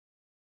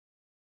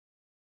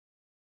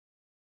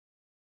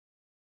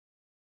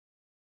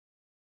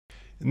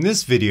In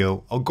this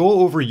video, I'll go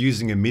over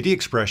using a MIDI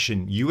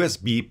Expression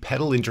USB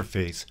pedal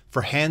interface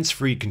for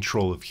hands-free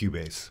control of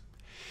Cubase.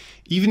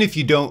 Even if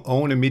you don't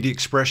own a MIDI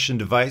Expression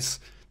device,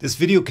 this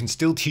video can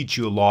still teach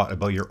you a lot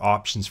about your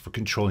options for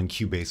controlling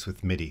Cubase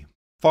with MIDI.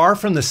 Far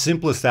from the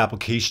simplest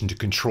application to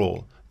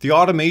control, the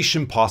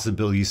automation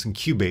possibilities in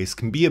Cubase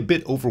can be a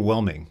bit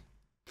overwhelming.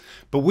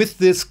 But with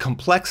this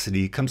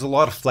complexity comes a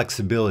lot of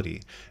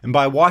flexibility, and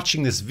by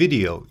watching this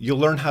video, you'll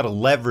learn how to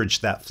leverage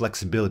that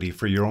flexibility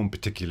for your own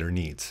particular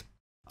needs.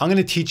 I'm going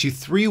to teach you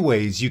 3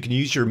 ways you can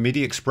use your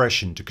MIDI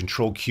Expression to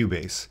control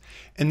Cubase,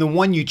 and the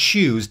one you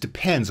choose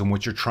depends on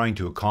what you're trying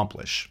to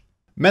accomplish.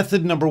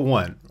 Method number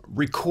 1,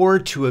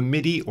 record to a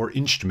MIDI or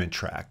instrument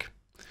track.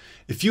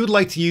 If you would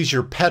like to use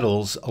your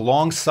pedals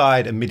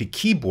alongside a MIDI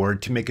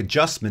keyboard to make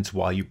adjustments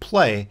while you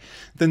play,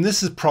 then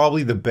this is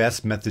probably the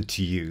best method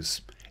to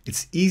use.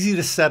 It's easy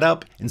to set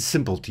up and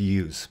simple to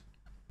use.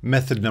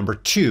 Method number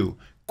 2,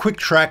 quick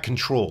track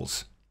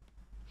controls.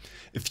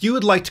 If you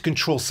would like to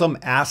control some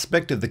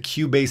aspect of the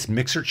Cubase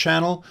mixer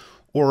channel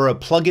or a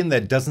plugin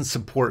that doesn't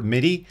support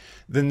MIDI,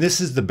 then this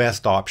is the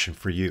best option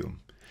for you.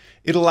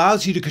 It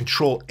allows you to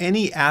control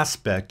any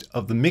aspect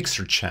of the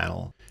mixer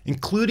channel,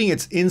 including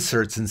its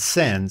inserts and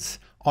sends,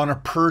 on a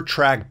per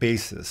track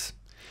basis.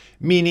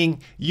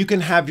 Meaning you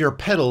can have your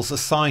pedals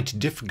assigned to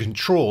different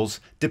controls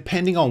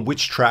depending on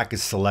which track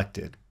is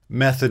selected.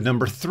 Method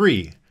number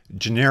 3,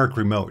 generic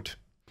remote.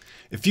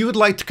 If you would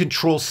like to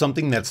control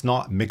something that's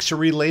not mixer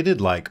related,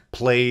 like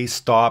play,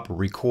 stop,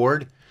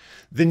 record,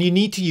 then you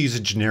need to use a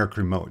generic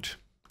remote.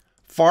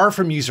 Far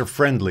from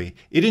user-friendly,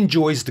 it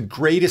enjoys the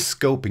greatest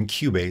scope in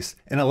Cubase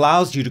and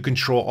allows you to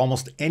control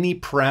almost any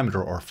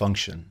parameter or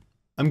function.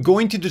 I'm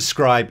going to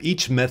describe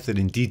each method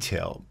in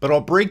detail, but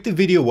I'll break the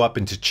video up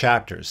into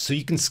chapters so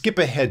you can skip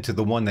ahead to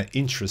the one that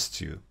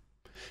interests you.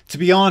 To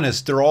be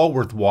honest, they're all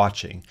worth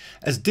watching,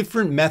 as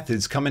different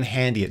methods come in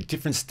handy at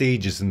different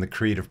stages in the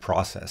creative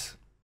process.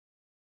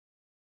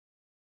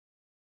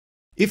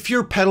 If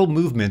your pedal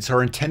movements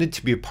are intended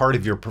to be a part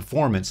of your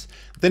performance,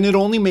 then it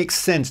only makes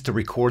sense to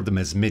record them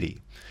as MIDI.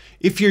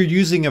 If you're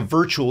using a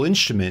virtual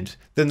instrument,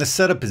 then the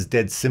setup is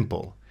dead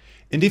simple.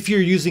 And if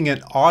you're using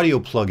an audio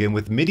plugin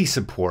with MIDI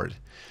support,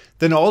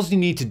 then all you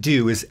need to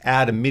do is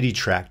add a MIDI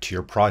track to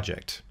your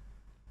project.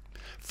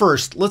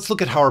 First, let's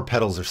look at how our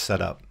pedals are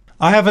set up.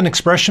 I have an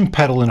expression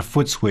pedal and a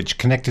foot switch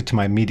connected to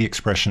my MIDI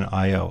Expression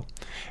I/O,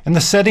 and the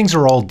settings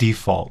are all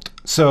default.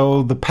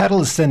 So the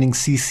pedal is sending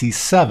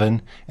CC7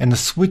 and the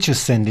switch is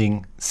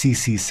sending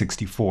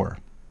CC64.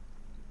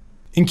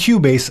 In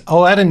Cubase,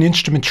 I'll add an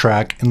instrument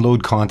track and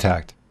load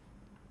Kontakt.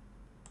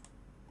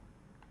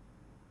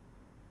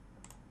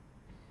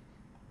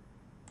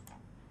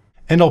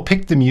 And I'll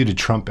pick the muted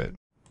trumpet.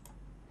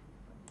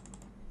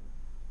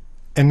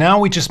 And now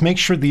we just make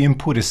sure the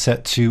input is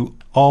set to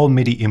all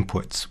MIDI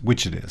inputs,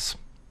 which it is.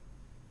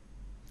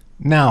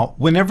 Now,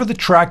 whenever the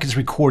track is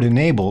record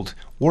enabled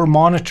or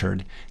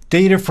monitored,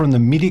 data from the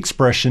MIDI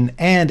Expression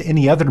and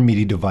any other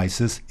MIDI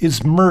devices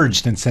is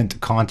merged and sent to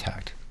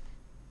Kontakt.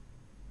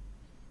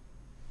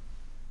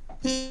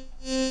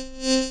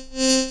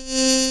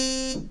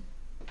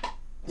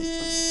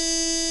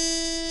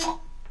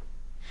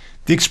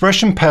 The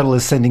expression pedal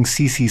is sending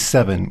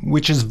CC7,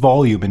 which is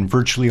volume in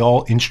virtually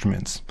all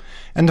instruments,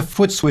 and the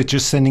foot switch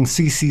is sending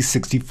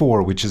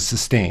CC64, which is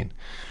sustain.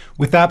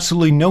 With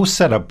absolutely no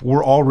setup,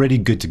 we're already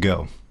good to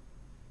go.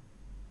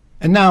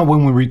 And now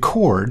when we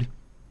record,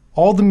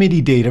 all the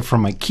MIDI data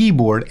from my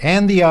keyboard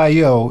and the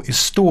I/O is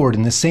stored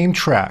in the same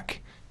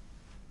track.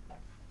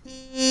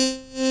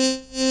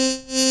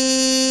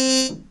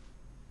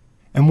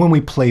 And when we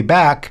play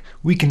back,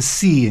 we can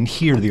see and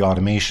hear the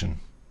automation.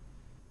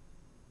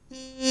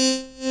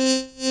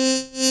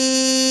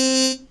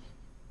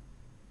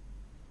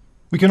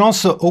 We can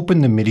also open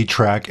the MIDI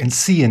track and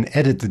see and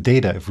edit the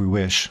data if we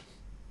wish.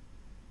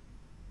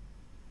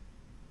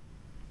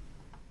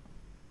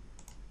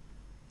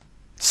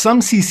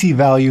 Some CC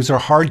values are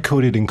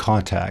hard-coded in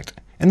Kontakt,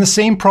 and the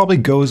same probably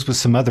goes with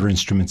some other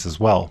instruments as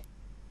well.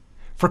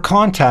 For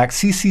Kontakt,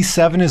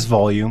 CC7 is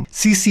volume,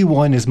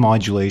 CC1 is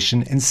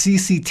modulation, and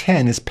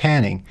CC10 is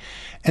panning,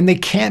 and they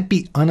can't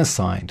be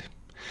unassigned.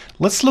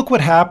 Let's look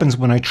what happens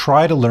when I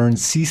try to learn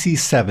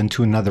CC7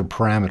 to another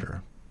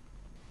parameter.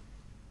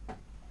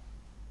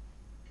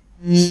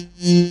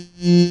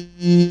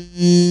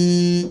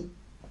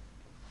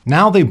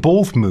 Now they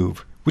both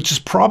move, which is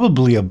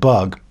probably a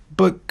bug,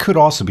 but could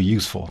also be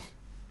useful.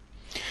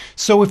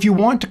 So if you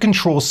want to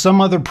control some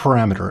other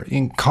parameter,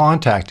 in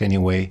Kontakt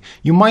anyway,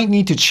 you might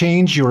need to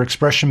change your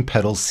expression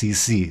pedal's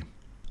CC.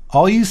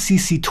 I'll use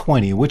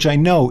CC20, which I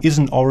know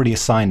isn't already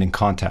assigned in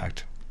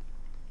Kontakt.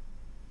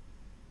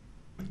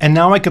 And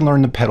now I can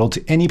learn the pedal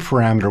to any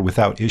parameter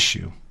without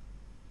issue.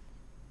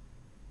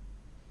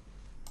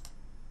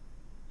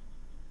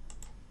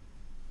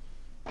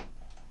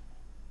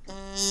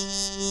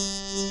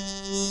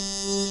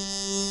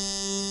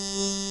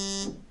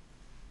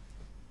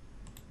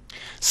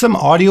 Some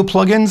audio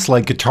plugins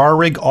like Guitar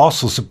Rig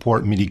also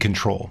support MIDI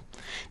control.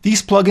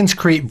 These plugins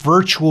create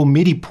virtual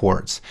MIDI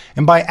ports,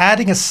 and by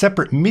adding a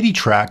separate MIDI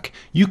track,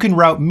 you can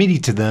route MIDI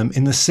to them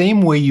in the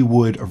same way you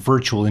would a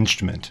virtual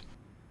instrument.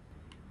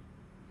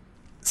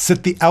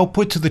 Set the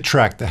output to the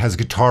track that has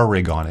guitar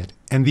rig on it,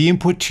 and the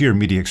input to your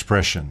MIDI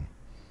expression.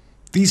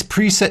 These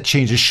preset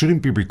changes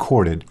shouldn't be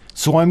recorded,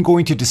 so I'm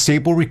going to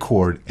disable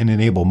record and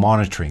enable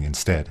monitoring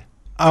instead.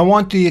 I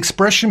want the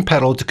expression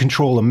pedal to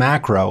control a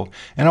macro,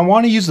 and I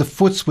want to use the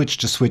foot switch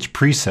to switch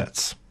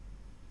presets.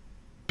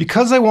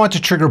 Because I want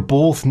to trigger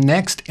both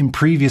next and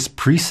previous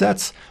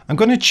presets, I'm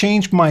going to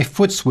change my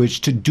foot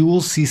switch to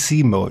dual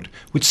CC mode,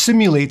 which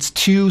simulates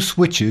two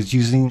switches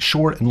using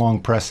short and long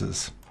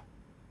presses.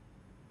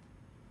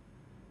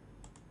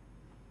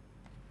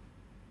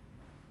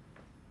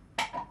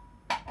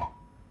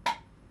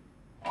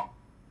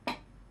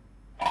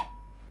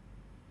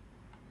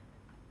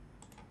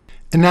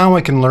 And now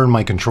I can learn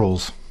my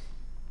controls.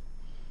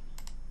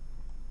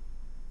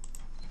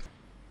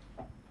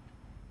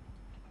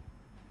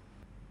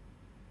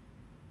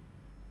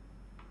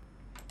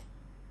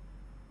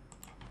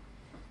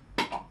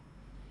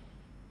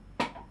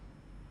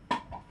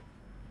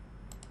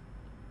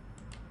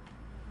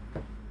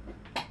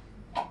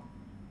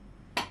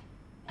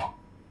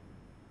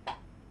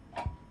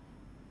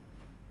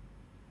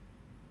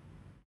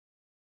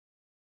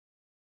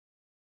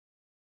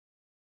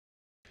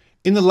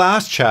 In the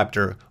last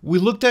chapter, we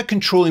looked at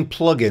controlling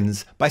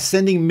plugins by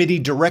sending MIDI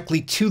directly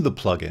to the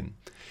plugin.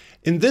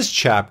 In this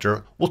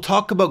chapter, we'll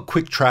talk about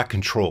quick track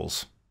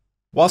controls.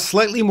 While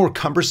slightly more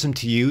cumbersome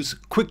to use,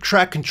 quick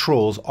track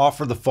controls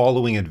offer the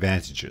following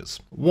advantages.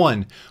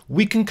 1.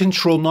 We can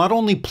control not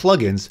only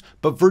plugins,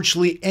 but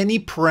virtually any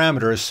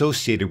parameter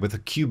associated with a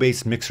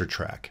Cubase mixer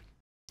track.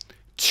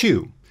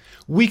 2.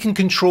 We can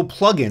control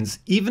plugins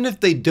even if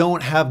they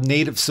don't have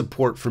native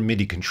support for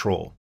MIDI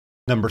control.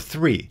 Number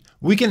 3.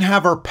 We can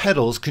have our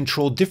pedals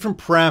control different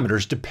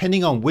parameters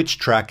depending on which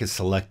track is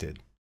selected.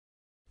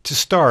 To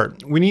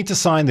start, we need to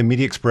assign the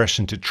MIDI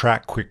expression to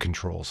track quick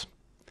controls.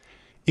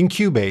 In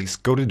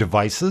Cubase, go to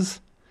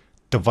Devices,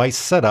 Device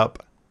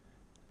Setup,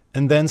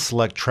 and then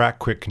select Track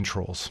Quick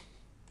Controls.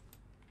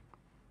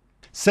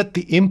 Set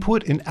the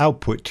input and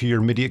output to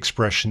your MIDI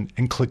expression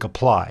and click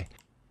Apply.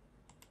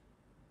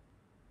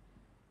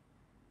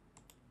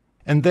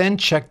 And then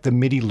check the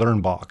MIDI Learn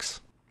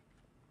box.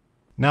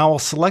 Now I'll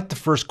select the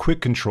first quick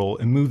control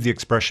and move the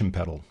expression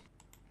pedal.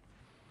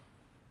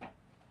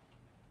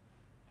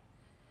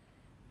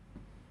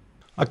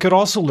 I could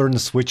also learn the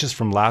switches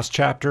from last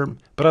chapter,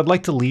 but I'd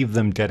like to leave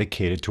them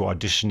dedicated to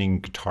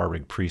auditioning guitar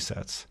rig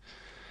presets.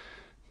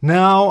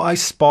 Now I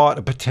spot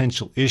a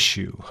potential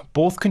issue.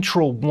 Both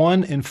control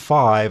 1 and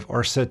 5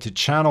 are set to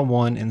channel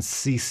 1 and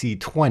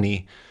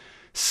CC20,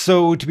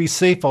 so to be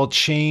safe I'll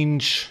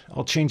change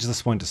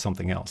this one to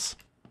something else.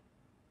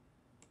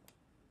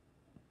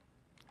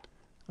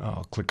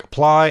 I'll click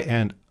Apply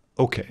and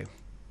OK.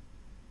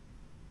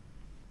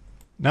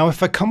 Now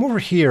if I come over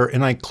here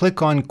and I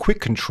click on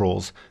Quick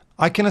Controls,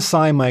 I can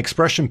assign my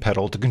expression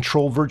pedal to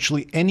control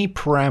virtually any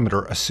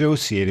parameter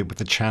associated with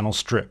the channel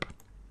strip.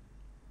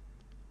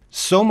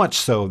 So much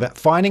so that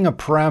finding a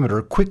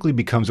parameter quickly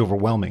becomes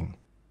overwhelming.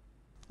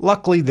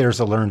 Luckily there's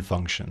a Learn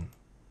function.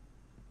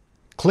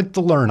 Click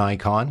the Learn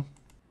icon,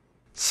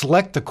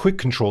 select the Quick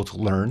Control to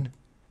learn,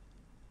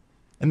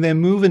 and then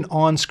move an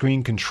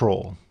on-screen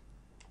control.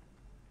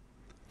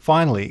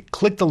 Finally,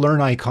 click the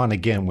Learn icon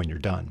again when you're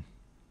done.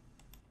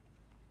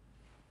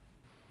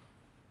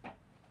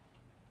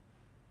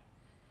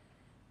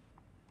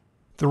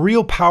 The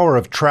real power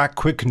of track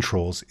quick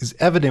controls is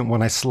evident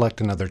when I select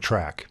another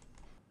track.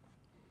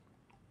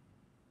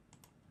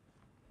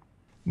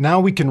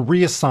 Now we can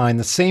reassign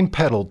the same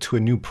pedal to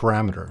a new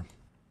parameter.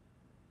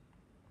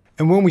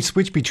 And when we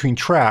switch between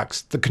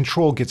tracks, the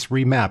control gets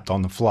remapped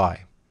on the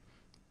fly.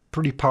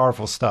 Pretty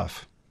powerful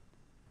stuff.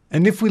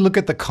 And if we look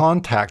at the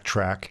contact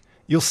track,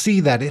 you'll see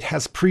that it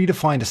has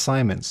predefined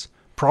assignments,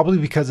 probably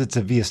because it's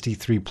a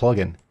VST3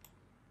 plugin.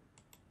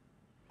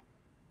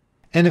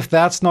 And if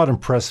that's not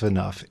impressive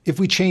enough, if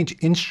we change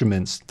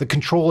instruments, the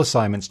control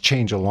assignments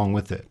change along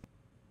with it.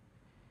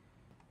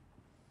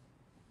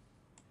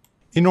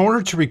 In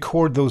order to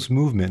record those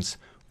movements,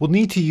 we'll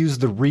need to use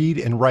the read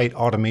and write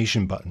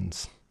automation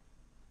buttons.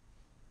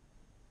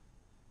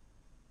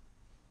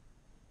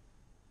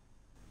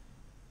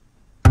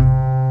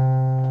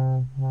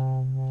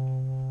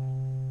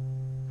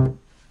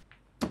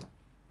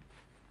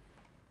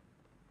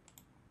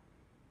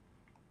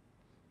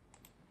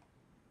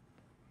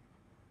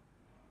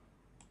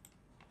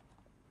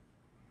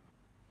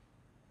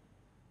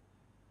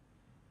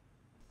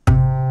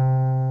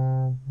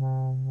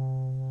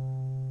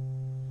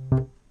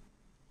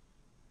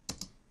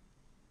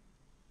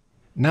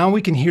 Now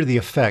we can hear the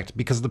effect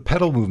because the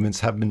pedal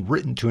movements have been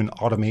written to an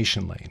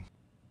automation lane.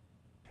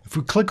 If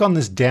we click on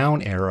this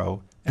down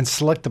arrow and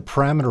select the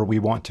parameter we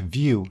want to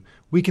view,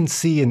 we can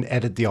see and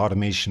edit the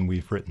automation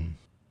we've written.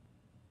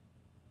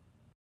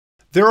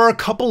 There are a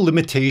couple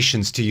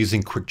limitations to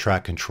using quick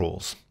track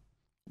controls.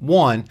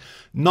 One,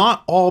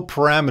 not all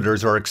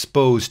parameters are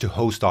exposed to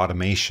host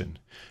automation.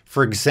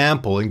 For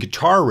example, in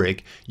Guitar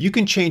Rig, you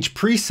can change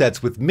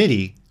presets with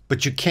MIDI,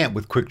 but you can't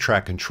with quick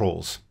track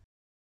controls.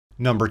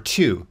 Number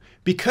two,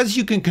 because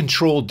you can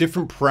control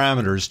different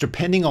parameters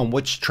depending on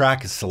which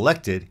track is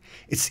selected,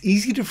 it's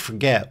easy to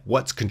forget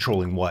what's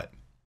controlling what.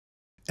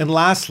 And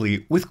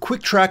lastly, with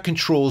quick track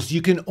controls,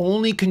 you can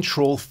only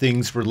control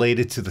things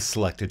related to the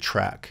selected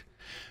track.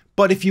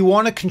 But if you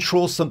want to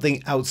control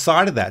something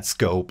outside of that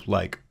scope,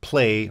 like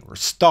play or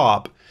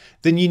stop,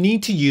 then you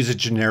need to use a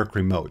generic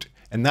remote,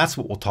 and that's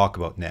what we'll talk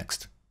about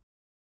next.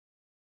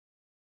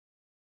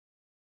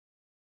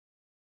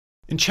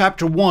 In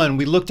Chapter 1,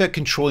 we looked at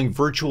controlling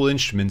virtual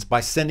instruments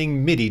by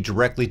sending MIDI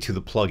directly to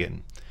the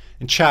plugin.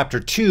 In Chapter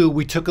 2,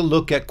 we took a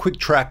look at quick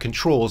track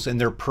controls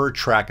and their per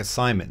track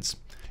assignments.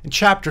 In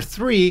Chapter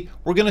 3,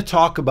 we're going to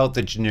talk about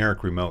the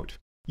generic remote.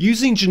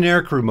 Using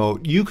generic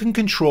remote, you can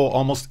control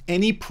almost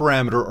any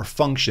parameter or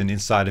function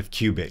inside of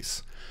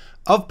Cubase.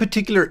 Of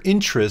particular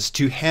interest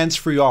to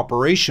hands-free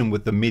operation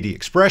with the MIDI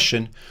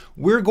Expression,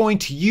 we're going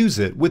to use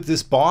it with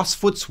this Boss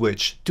foot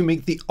switch to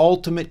make the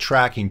ultimate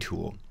tracking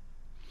tool.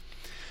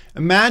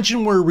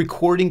 Imagine we're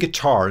recording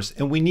guitars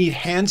and we need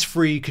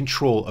hands-free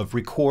control of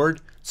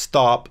record,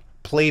 stop,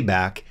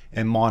 playback,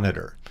 and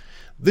monitor.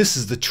 This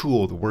is the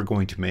tool that we're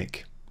going to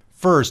make.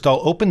 First,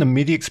 I'll open the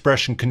MIDI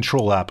Expression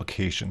control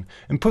application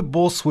and put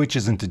both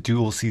switches into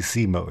dual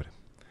CC mode.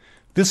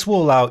 This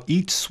will allow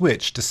each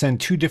switch to send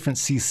two different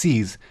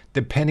CCs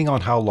depending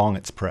on how long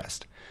it's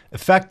pressed,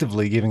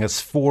 effectively giving us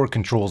 4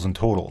 controls in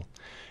total.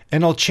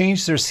 And I'll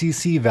change their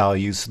CC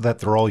values so that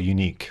they're all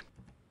unique.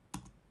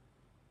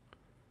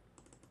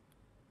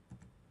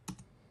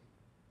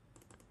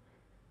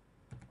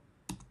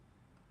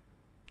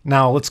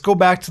 Now let's go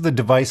back to the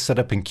device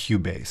setup in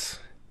Cubase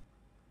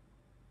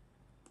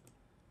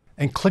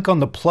and click on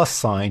the plus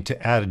sign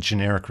to add a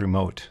generic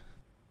remote.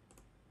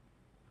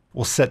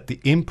 We'll set the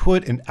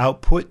input and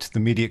output to the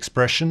MIDI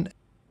Expression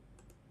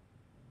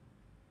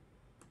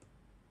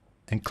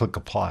and click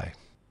Apply.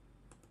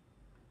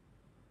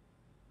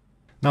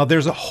 Now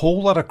there's a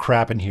whole lot of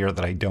crap in here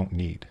that I don't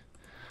need.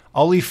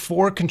 I'll leave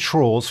 4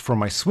 controls for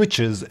my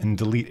switches and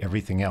delete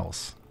everything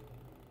else.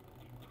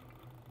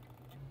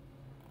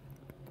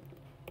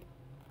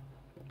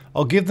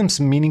 I'll give them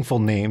some meaningful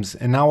names,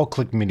 and now I'll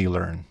click MIDI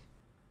Learn.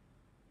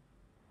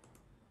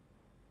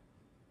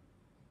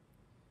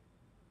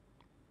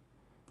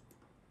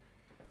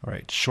 All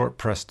right, short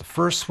press the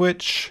first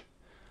switch,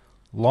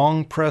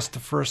 long press the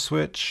first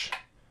switch,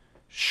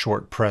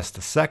 short press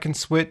the second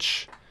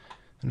switch,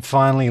 and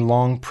finally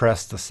long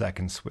press the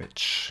second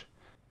switch.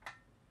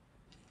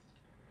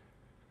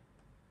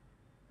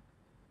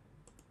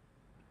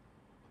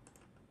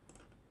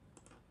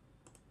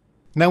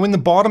 Now in the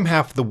bottom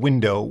half of the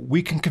window,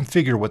 we can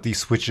configure what these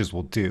switches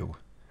will do.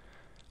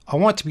 I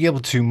want to be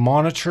able to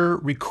monitor,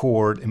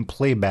 record, and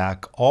play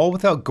back all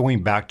without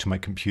going back to my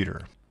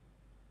computer.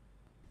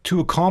 To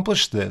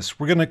accomplish this,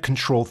 we're going to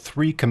control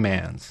 3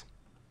 commands: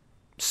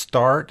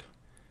 start,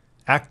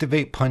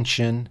 activate punch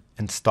in,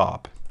 and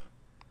stop.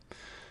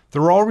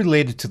 They're all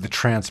related to the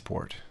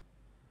transport.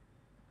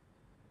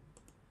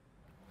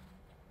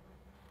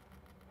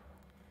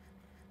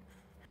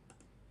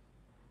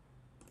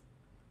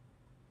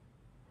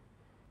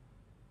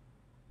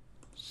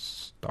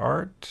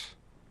 Start,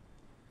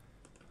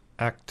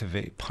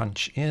 activate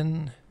punch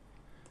in,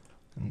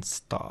 and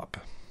stop.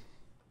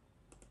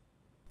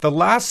 The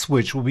last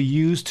switch will be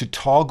used to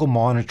toggle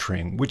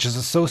monitoring, which is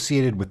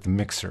associated with the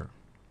mixer.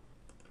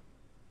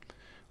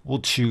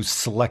 We'll choose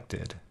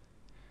Selected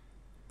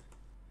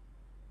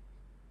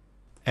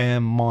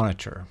and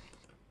Monitor.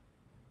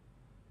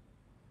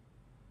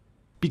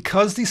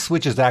 Because these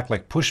switches act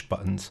like push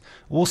buttons,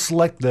 we'll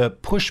select the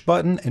push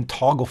button and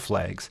toggle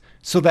flags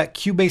so that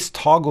Cubase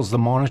toggles the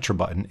monitor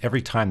button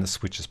every time the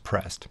switch is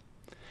pressed.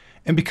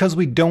 And because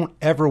we don't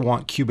ever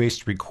want Cubase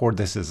to record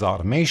this as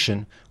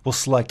automation, we'll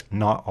select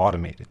Not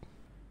Automated.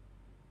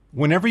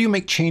 Whenever you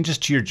make changes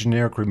to your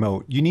generic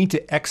remote, you need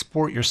to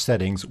export your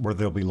settings or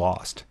they'll be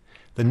lost.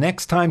 The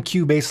next time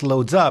Cubase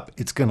loads up,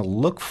 it's going to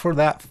look for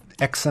that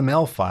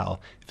XML file.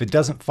 If it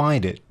doesn't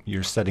find it,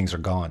 your settings are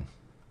gone.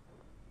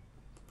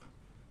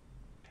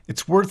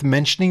 It's worth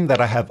mentioning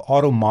that I have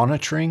auto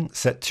monitoring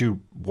set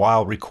to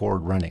while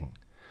record running.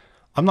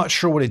 I'm not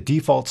sure what it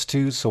defaults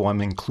to, so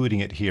I'm including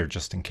it here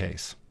just in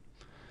case.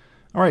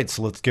 All right,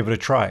 so let's give it a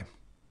try.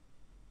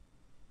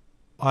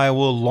 I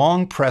will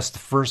long press the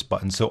first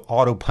button so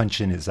auto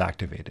punch in is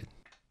activated.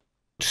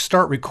 To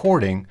start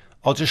recording,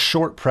 I'll just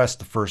short press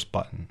the first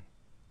button.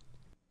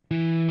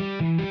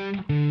 And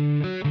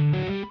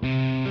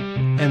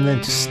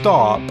then to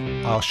stop,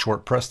 I'll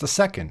short press the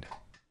second.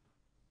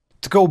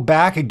 To go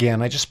back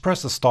again, I just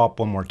press the stop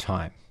one more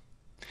time.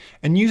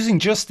 And using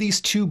just these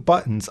 2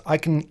 buttons, I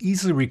can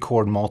easily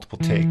record multiple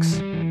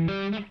takes.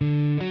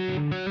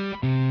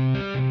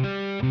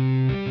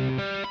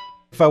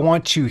 If I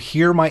want to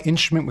hear my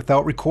instrument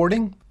without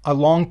recording, I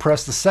long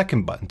press the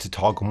second button to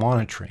toggle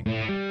monitoring.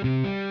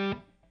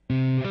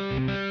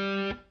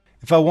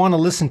 If I want to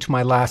listen to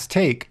my last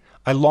take,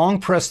 I long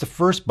press the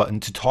first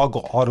button to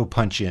toggle auto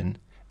punch in,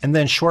 and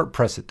then short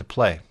press it to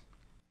play.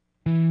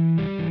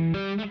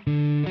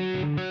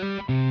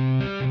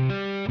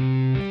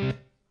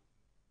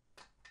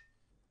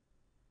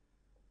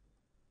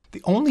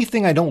 The only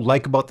thing I don't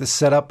like about this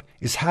setup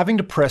is having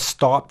to press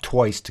stop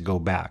twice to go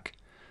back,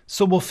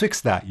 so we'll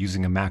fix that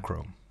using a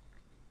macro.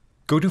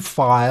 Go to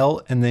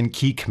File and then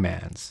Key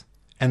Commands,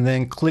 and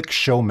then click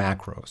Show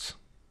Macros.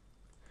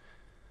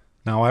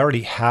 Now I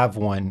already have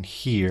one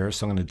here,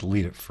 so I'm going to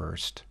delete it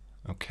first.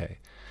 Okay,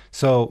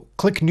 so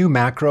click New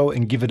Macro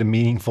and give it a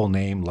meaningful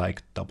name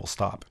like double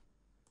stop.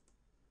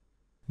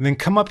 And then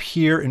come up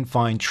here and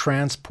find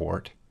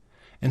Transport,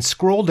 and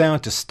scroll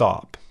down to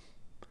Stop.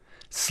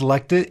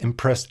 Select it and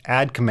press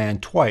Add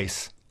Command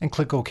twice, and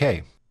click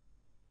OK.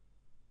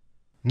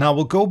 Now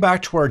we'll go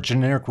back to our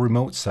generic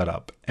remote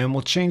setup, and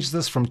we'll change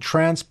this from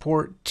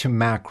Transport to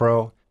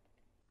Macro,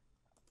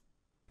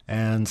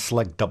 and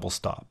select double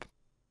stop.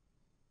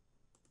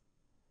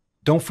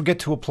 Don't forget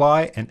to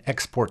apply and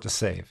export to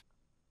save.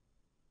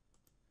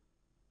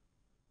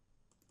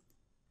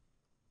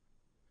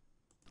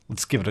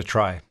 Let's give it a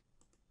try.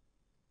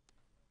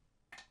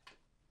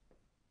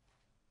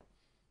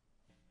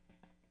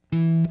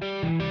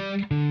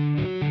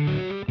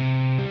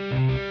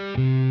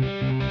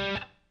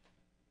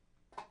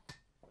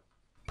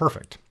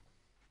 Perfect.